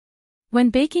When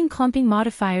baking clumping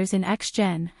modifiers in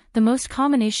XGen, the most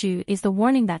common issue is the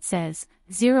warning that says,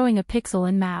 zeroing a pixel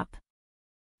in map.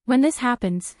 When this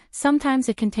happens, sometimes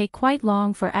it can take quite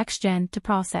long for XGen to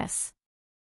process.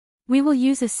 We will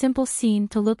use a simple scene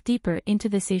to look deeper into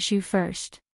this issue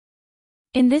first.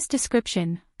 In this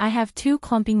description, I have two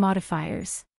clumping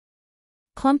modifiers.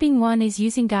 Clumping 1 is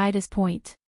using guide as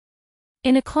point.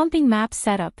 In a clumping map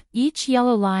setup, each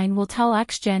yellow line will tell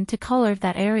XGen to color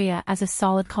that area as a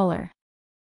solid color,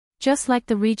 just like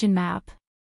the region map.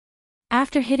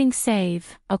 After hitting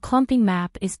save, a clumping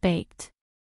map is baked.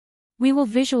 We will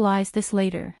visualize this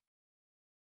later.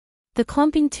 The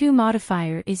Clumping 2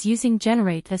 modifier is using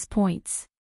generate as points.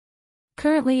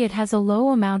 Currently it has a low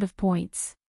amount of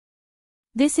points.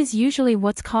 This is usually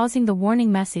what's causing the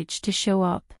warning message to show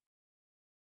up.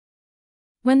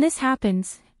 When this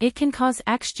happens, it can cause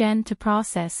XGen to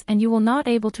process and you will not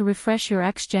able to refresh your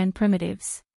XGen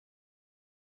primitives.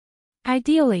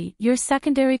 Ideally, your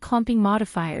secondary clumping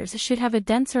modifiers should have a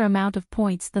denser amount of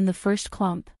points than the first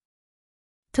clump.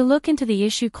 To look into the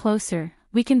issue closer,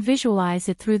 we can visualize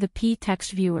it through the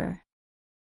PTEX Viewer.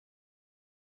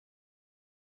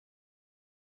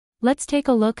 Let's take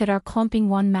a look at our Clumping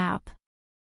 1 map.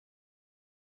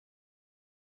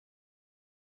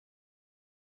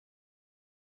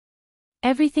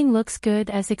 Everything looks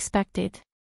good as expected.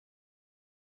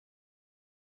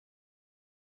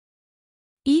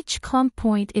 Each clump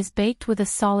point is baked with a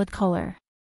solid color.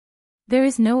 There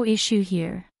is no issue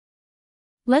here.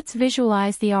 Let's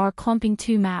visualize our Clumping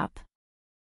 2 map.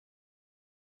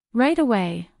 Right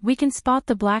away, we can spot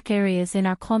the black areas in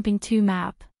our Clumping 2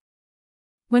 map.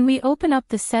 When we open up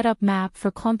the setup map for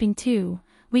Clumping 2,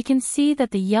 we can see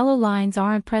that the yellow lines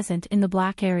aren't present in the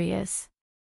black areas.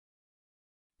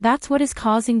 That's what is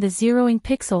causing the zeroing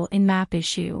pixel in map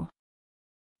issue.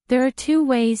 There are two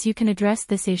ways you can address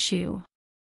this issue.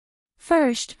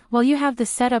 First, while you have the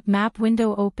setup map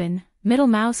window open, middle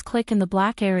mouse click in the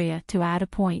black area to add a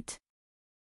point.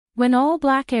 When all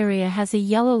black area has a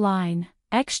yellow line,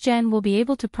 XGen will be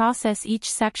able to process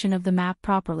each section of the map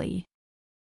properly.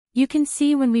 You can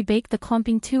see when we bake the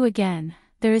Clumping 2 again,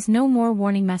 there is no more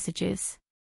warning messages.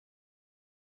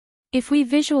 If we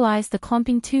visualize the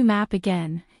Clumping 2 map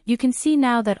again, you can see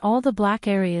now that all the black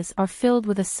areas are filled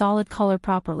with a solid color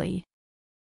properly.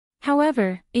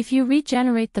 However, if you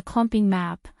regenerate the clumping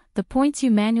map, the points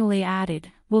you manually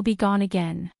added will be gone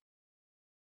again.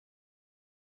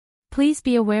 Please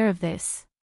be aware of this.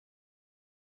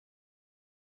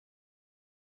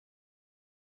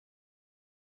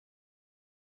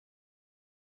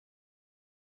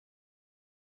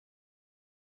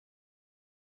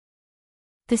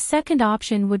 The second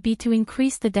option would be to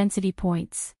increase the density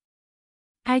points.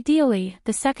 Ideally,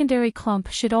 the secondary clump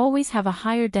should always have a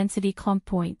higher density clump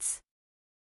points.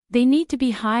 They need to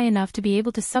be high enough to be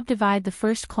able to subdivide the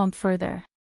first clump further.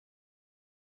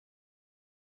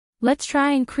 Let's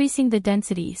try increasing the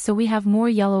density so we have more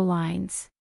yellow lines.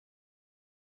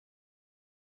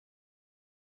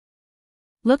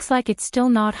 Looks like it's still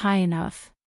not high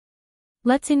enough.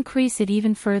 Let's increase it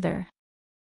even further.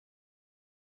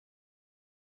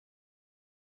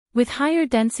 With higher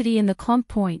density in the clump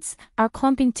points, our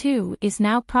Clumping 2 is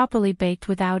now properly baked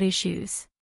without issues.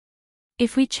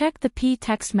 If we check the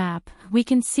PTEX map, we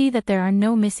can see that there are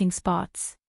no missing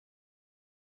spots.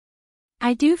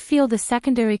 I do feel the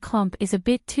secondary clump is a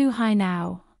bit too high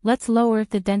now. Let's lower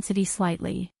the density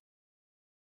slightly.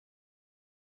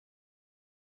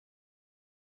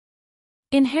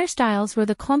 In hairstyles where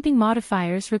the clumping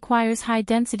modifiers requires high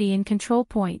density in control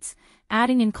points,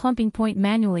 adding in clumping point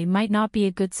manually might not be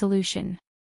a good solution.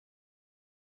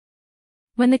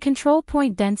 When the control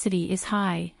point density is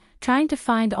high, trying to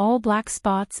find all black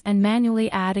spots and manually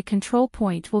add a control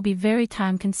point will be very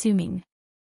time-consuming.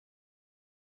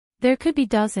 There could be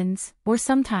dozens, or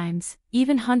sometimes,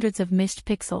 even hundreds of missed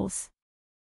pixels.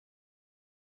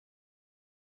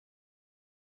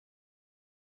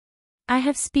 I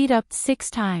have speed up 6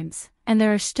 times, and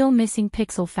there are still missing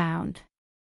pixel found.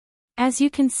 As you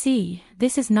can see,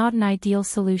 this is not an ideal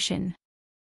solution.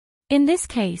 In this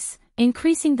case,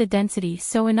 increasing the density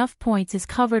so enough points is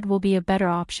covered will be a better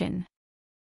option.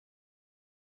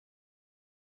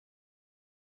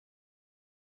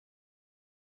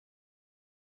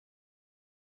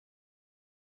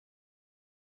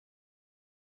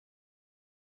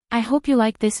 I hope you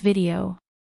like this video.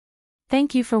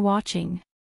 Thank you for watching.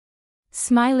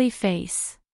 Smiley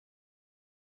face.